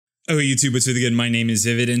Oh, YouTube, what's really good? My name is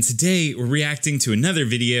Vivid, and today we're reacting to another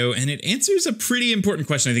video, and it answers a pretty important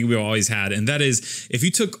question I think we've always had, and that is, if you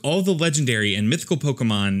took all the legendary and mythical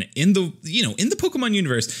Pokemon in the, in the Pokemon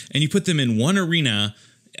universe, and you put them in one arena,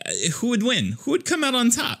 who would win? Who would come out on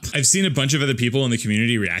top? I've seen a bunch of other people in the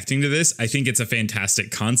community reacting to this. I think it's a fantastic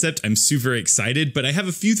concept. I'm super excited, but I have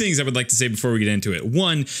a few things I would like to say before we get into it.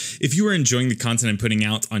 One, if you are enjoying the content I'm putting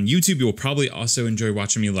out on YouTube, you will probably also enjoy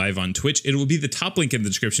watching me live on Twitch. It will be the top link in the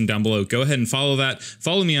description down below. Go ahead and follow that.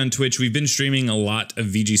 Follow me on Twitch. We've been streaming a lot of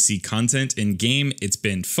VGC content in game. It's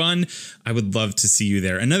been fun. I would love to see you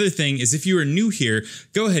there. Another thing is, if you are new here,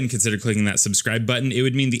 go ahead and consider clicking that subscribe button. It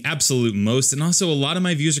would mean the absolute most, and also a lot of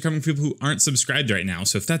my views are coming from people who aren't subscribed right now.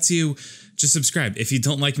 So if that's you, just subscribe. If you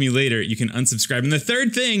don't like me later, you can unsubscribe. And the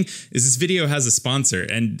third thing is, this video has a sponsor,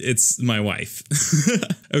 and it's my wife.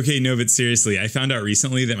 Okay, no, but seriously, I found out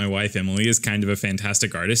recently that my wife, Emily, is kind of a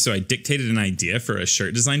fantastic artist. So I dictated an idea for a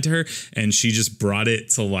shirt design to her, and she just brought it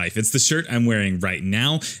to life. It's the shirt I'm wearing right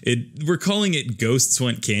now. We're calling it Ghosts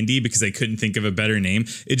Want Candy because I couldn't think of a better name.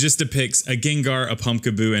 It just depicts a Gengar, a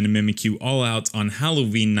Pumpkaboo, and a Mimikyu all out on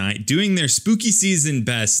Halloween night doing their spooky season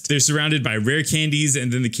best. They're surrounded by rare candies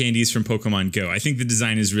and then the candies from Pokemon Go. I think the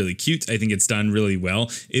design is really cute. I think it's done really well.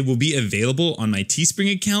 It will be available on my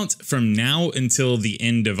Teespring account from now until the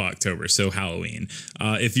end of October, so Halloween.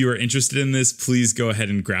 If you are interested in this, please go ahead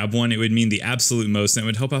and grab one. It would mean the absolute most, and it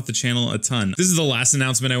would help out the channel a ton. This is the last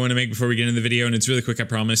announcement I want to make before we get into the video, and it's really quick, I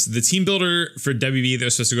promise. The team builder for WB that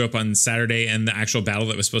was supposed to go up on Saturday and the actual battle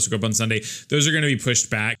that was supposed to go up on Sunday, those are going to be pushed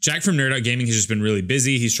back. Jack from Nerd Out Gaming has just been really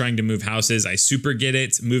busy. He's trying to move houses. I super get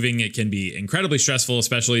it. Moving it can be incredibly stressful,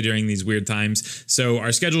 especially during these weird times. So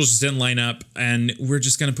our schedules just didn't line up, and we're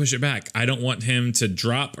just going to push it back. I don't want him to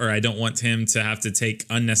drop, or I don't want him to have to take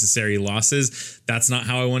unnecessary losses. That's not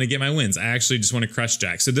how I want to get my wins. I actually just want to crush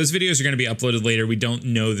Jack. So those videos are going to be uploaded later. We don't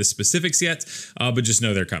know the specifics yet, but just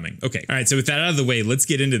know they're coming. Okay. All right. So with that out of the way, let's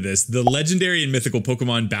get into this. The legendary and mythical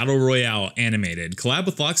Pokemon Battle Royale animated collab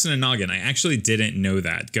with Loxin and Gnoggin. I actually didn't know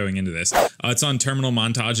that going into this. It's on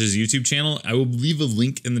TerminalMontage's YouTube channel. I will leave a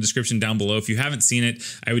link in the description down below. If you haven't seen it,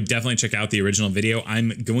 I would definitely check out the original video. I'm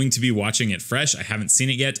going to be watching it fresh. I haven't seen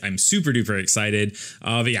it yet. I'm super duper excited.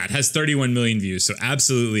 But yeah, it has 31 million views. So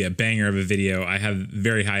absolutely a banger of a video. I have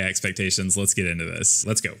very high expectations. Let's get into this.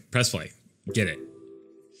 Let's go. Press play. Get it.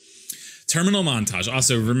 TerminalMontage.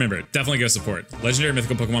 Also, remember, definitely go support Legendary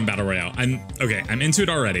Mythical Pokemon Battle Royale. I'm into it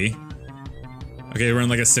already. Okay, we're in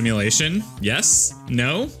like a simulation. Yes?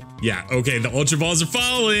 No? Yeah, okay, the Ultra Balls are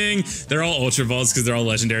falling. They're all Ultra Balls because they're all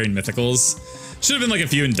Legendary and Mythicals. Should have been like a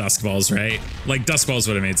few in Dusk Balls, right? Like, Dusk Balls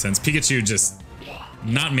would have made sense. Pikachu just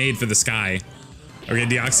not made for the sky. Okay,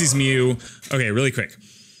 Deoxys Mew. Okay, really quick.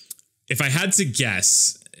 If I had to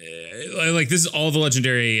guess, like, this is all the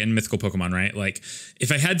legendary and mythical Pokemon, right? Like,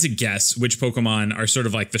 if I had to guess which Pokemon are sort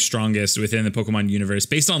of like the strongest within the Pokemon universe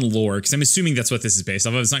based on lore, because I'm assuming that's what this is based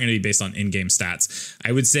off of. It's not going to be based on in-game stats.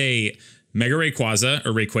 I would say Mega Rayquaza,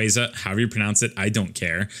 or Rayquaza, however you pronounce it, I don't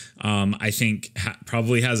care. I think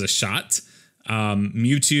probably has a shot.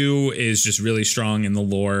 Mewtwo is just really strong in the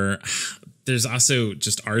lore. There's also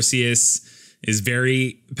just Arceus is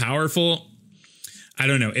very powerful. I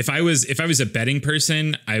don't know. If I was a betting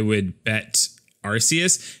person, I would bet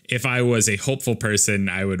Arceus. If I was a hopeful person,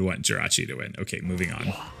 I would want Jirachi to win. Okay, moving on.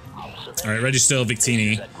 All right, Registill,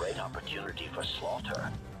 Victini.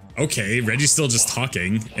 Okay, Reggie's still just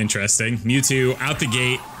talking. Interesting. Mewtwo out the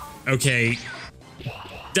gate. Okay.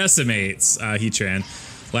 Decimates Heatran.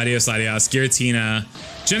 Latios, Giratina.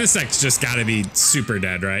 Genesec's just gotta be super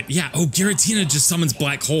dead, right? Yeah. Oh, Giratina just summons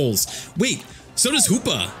black holes. Wait, so does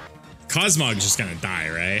Hoopa. Cosmog's just gonna die,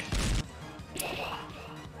 right?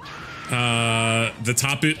 The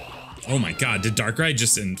top it. Oh my god, did Darkrai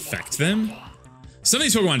just infect them? Some of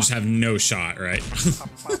these Pokemon just have no shot, right?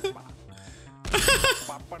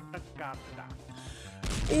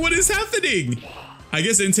 What is happening? I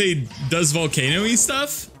guess Entei does volcano-y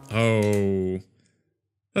stuff? Oh.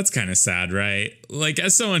 That's kind of sad, right? Like,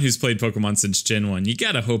 as someone who's played Pokemon since Gen 1, you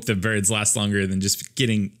gotta hope the birds last longer than just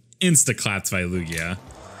getting insta-clapped by Lugia.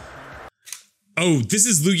 Oh, this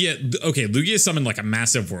is Lugia. Okay, Lugia summoned like a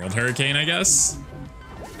massive World Hurricane, I guess.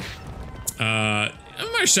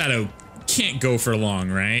 Marshadow can't go for long,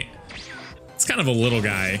 right? It's kind of a little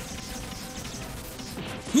guy.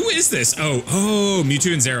 Who is this? Oh,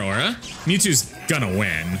 Mewtwo and Zeraora? Mewtwo's gonna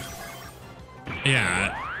win.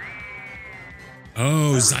 Yeah.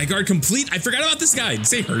 Oh, Zygarde complete. I forgot about this guy. Did it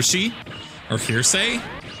say Hershey? Or Hearsay?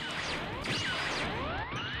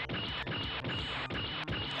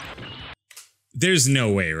 There's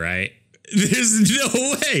no way, right? There's no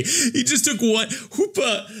way. He just took one.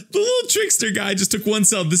 Hoopa, the little trickster guy, just took one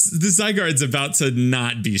cell. This Zygarde's about to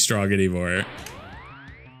not be strong anymore.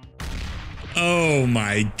 Oh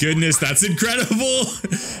my goodness, that's incredible.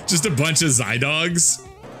 Just a bunch of Zydogs.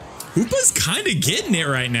 Hoopa's kind of getting it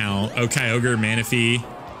right now. Oh, Kyogre, Manaphy.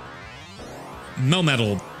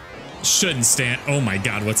 Melmetal shouldn't stand. Oh my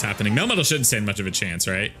god, what's happening? Melmetal shouldn't stand much of a chance,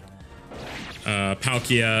 right?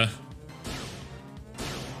 Palkia.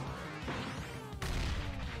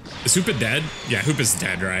 Is Hoopa dead? Yeah, Hoopa's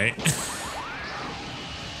dead, right?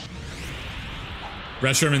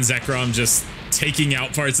 Reshiram and Zekrom just taking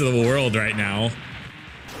out parts of the world right now.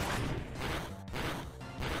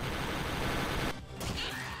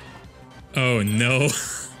 Oh no.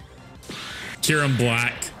 Kyurem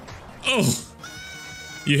Black. Oh.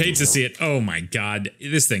 You hate to see it. Oh my god.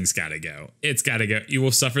 This thing's gotta go. It's gotta go. You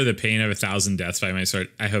will suffer the pain of 1,000 deaths by my sword.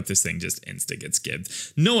 I hope this thing just insta gets gibbed.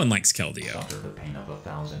 No one likes Keldeo. Suffer the pain of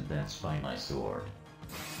 1,000 deaths by my sword.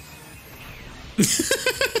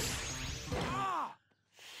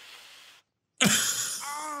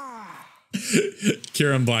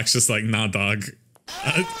 Kyurem Black's just like, nah, dog.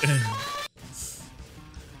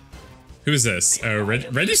 Who is this? Oh,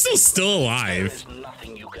 Registell's still alive.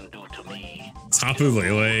 Tapu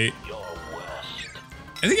Lele.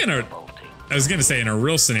 I think I was gonna say in a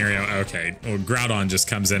real scenario, okay, well, Groudon just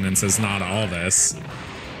comes in and says nah to all this.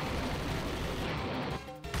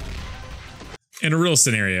 In a real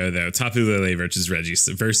scenario though, Tapu Lele versus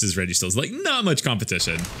Registeel is like not much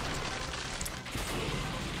competition.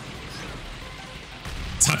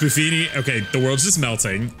 Tapu Fini, okay, the world's just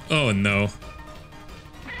melting. Oh no.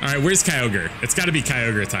 All right, where's Kyogre? It's gotta be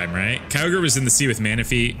Kyogre time, right? Kyogre was in the sea with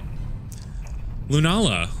Manaphy.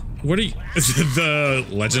 Lunala, what are you? The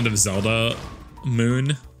Legend of Zelda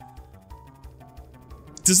moon?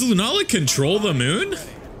 Does Lunala control the moon?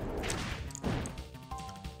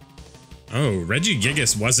 Oh,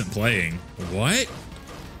 Regigigas wasn't playing. What?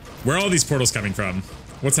 Where are all these portals coming from?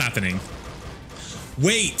 What's happening?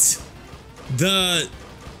 Wait, the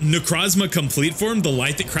Necrozma complete form, the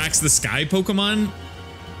light that cracks the sky Pokemon?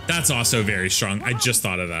 That's also very strong. I just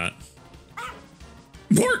thought of that.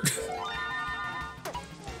 Bork!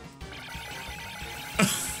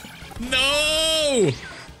 No!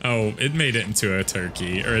 Oh, it made it into a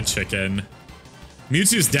turkey or a chicken.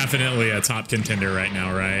 Mewtwo's definitely a top contender right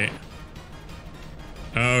now, right?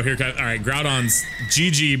 Oh, here comes. All right, Groudon's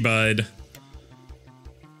GG, bud.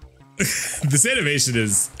 This animation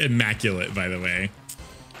is immaculate, by the way.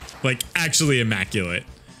 Like, actually immaculate.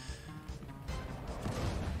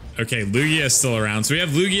 Okay, Lugia is still around. So we have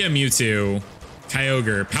Lugia, Mewtwo,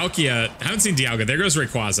 Kyogre, Palkia. I haven't seen Dialga. There goes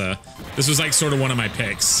Rayquaza. This was like sort of one of my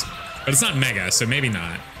picks. But it's not Mega, so maybe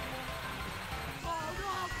not.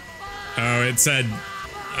 Oh, it said...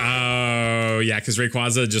 Oh, yeah, because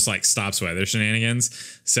Rayquaza just like stops weather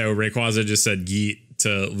shenanigans. So Rayquaza just said yeet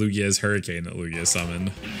to Lugia's Hurricane that Lugia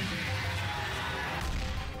summoned.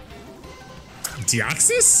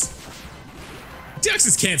 Deoxys?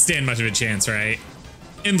 Deoxys can't stand much of a chance, right?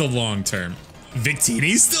 In the long term.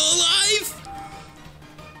 Victini's still alive?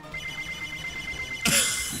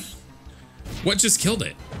 What just killed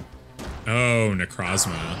it? Oh,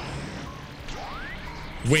 Necrozma.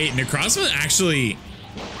 Wait, Necrozma actually...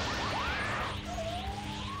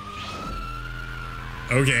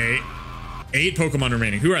 Okay. 8 Pokemon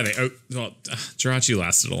remaining. Who are they? Oh, well, Jirachi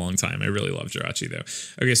lasted a long time. I really love Jirachi,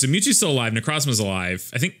 though. Okay, so Mewtwo's still alive. Necrozma's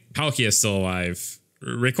alive. I think Palkia's still alive.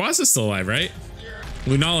 Rayquaza's still alive, right?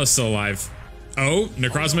 Lunala's still alive. Oh,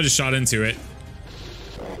 Necrozma just shot into it.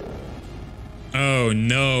 Oh,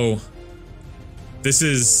 no. This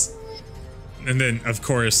is... And then, of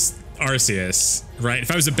course, Arceus, right?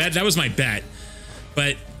 If I was a bet, that was my bet.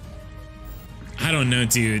 But... I don't know,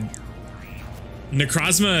 dude.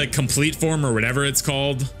 Necrozma complete form or whatever it's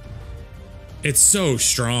called. It's so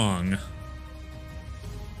strong.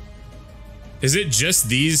 Is it just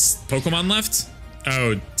these Pokemon left?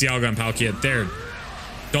 Oh, Dialga and Palkia. There.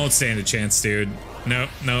 Don't stand a chance, dude. No,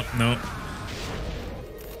 no, no.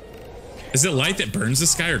 Is it light that burns the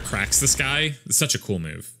sky or cracks the sky? It's such a cool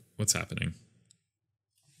move. What's happening?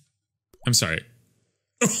 I'm sorry.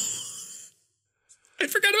 I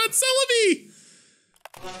forgot about Celebi!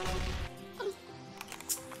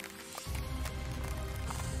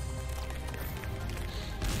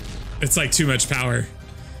 It's like too much power.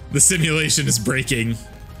 The simulation is breaking.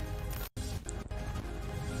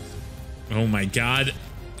 Oh my god.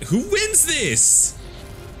 Who wins this?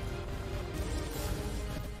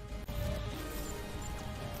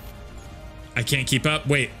 I can't keep up.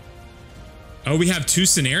 Wait. Oh, we have 2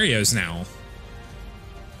 scenarios now.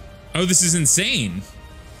 Oh, this is insane.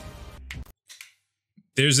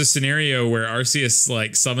 there's a scenario where Arceus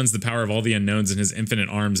like summons the power of all the unknowns in his infinite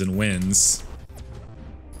arms and wins.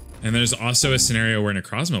 And there's also a scenario where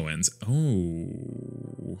Necrozma wins.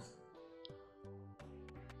 Oh.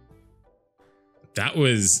 That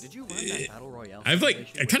was... Did you run that Battle Royale I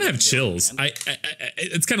kind of have chills.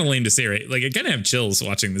 It's kind of lame to say, right? Like, I kind of have chills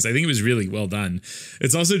watching this. I think it was really well done.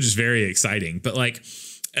 It's also just very exciting. But like,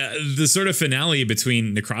 the sort of finale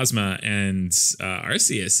between Necrozma and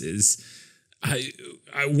Arceus is...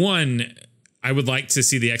 I would like to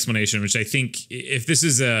see the explanation, which I think if this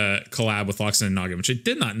is a collab with Loxin and Gnoggin, which I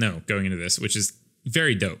did not know going into this, which is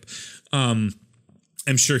very dope.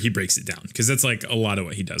 I'm sure he breaks it down because that's like a lot of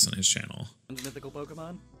what he does on his channel. Mythical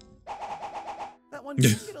Pokemon? That one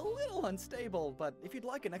can get a little unstable, but if you'd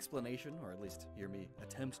like an explanation, or at least hear me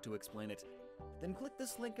attempt to explain it, then click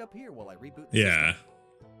this link up here while I reboot the system.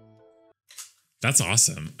 That's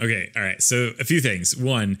awesome. Okay, all right. So a few things.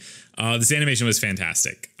 One, this animation was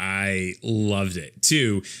fantastic. I loved it.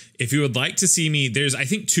 Two, if you would like to see me, there's I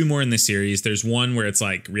think 2 more in this series. There's one where it's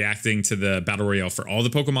like reacting to the Battle Royale for all the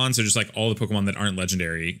Pokemon, so just like all the Pokemon that aren't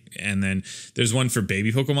legendary. And then there's one for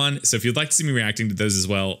baby Pokemon. So if you'd like to see me reacting to those as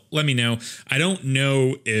well, let me know. I don't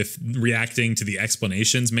know if reacting to the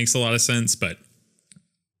explanations makes a lot of sense, but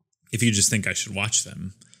if you just think I should watch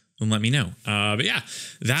them, and let me know. But yeah,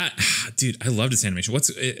 that dude, I love this animation.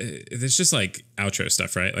 It's just like outro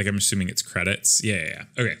stuff, right? Like I'm assuming it's credits. Yeah.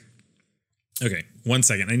 Okay, 1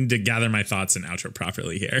 second. I need to gather my thoughts and outro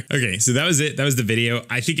properly here. Okay, so that was it. That was the video.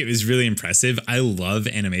 I think it was really impressive. I love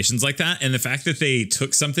animations like that. And the fact that they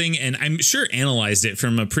took something and I'm sure analyzed it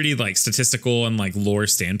from a pretty like statistical and like lore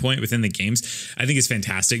standpoint within the games, I think is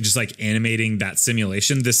fantastic. Just like animating that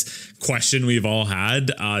simulation, this question we've all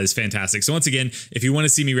had is fantastic. So once again, if you want to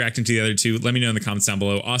see me reacting to the other 2, let me know in the comments down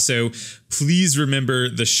below. Also, please remember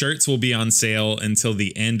the shirts will be on sale until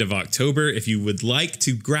the end of October. If you would like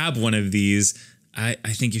to grab one of these, I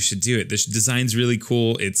think you should do it. This design's really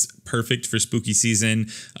cool. It's perfect for spooky season.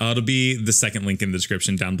 It'll be the second link in the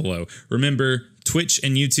description down below. Remember, Twitch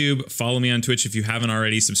and YouTube. Follow me on Twitch if you haven't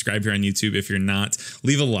already. Subscribe here on YouTube if you're not.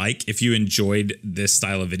 Leave a like if you enjoyed this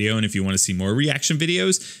style of video and if you want to see more reaction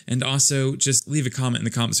videos. And also just leave a comment in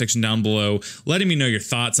the comment section down below letting me know your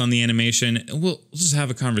thoughts on the animation. And we'll just have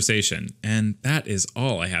a conversation. And that is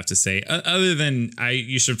all I have to say. Other than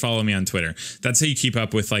you should follow me on Twitter. That's how you keep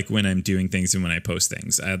up with like when I'm doing things and when I post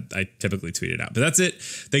things. I typically tweet it out. But that's it.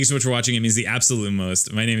 Thank you so much for watching. It means the absolute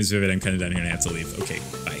most. My name is Vivid. I'm kind of done here and I have to leave. Okay,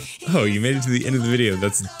 bye. Oh, you made it to the end of the video.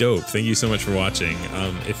 That's dope. Thank you so much for watching.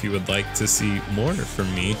 If you would like to see more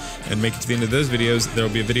from me and make it to the end of those videos, there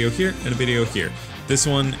will be a video here and a video here. This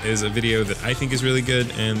one is a video that I think is really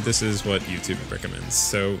good, and this is what YouTube recommends.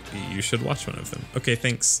 So you should watch one of them. Okay,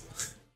 thanks.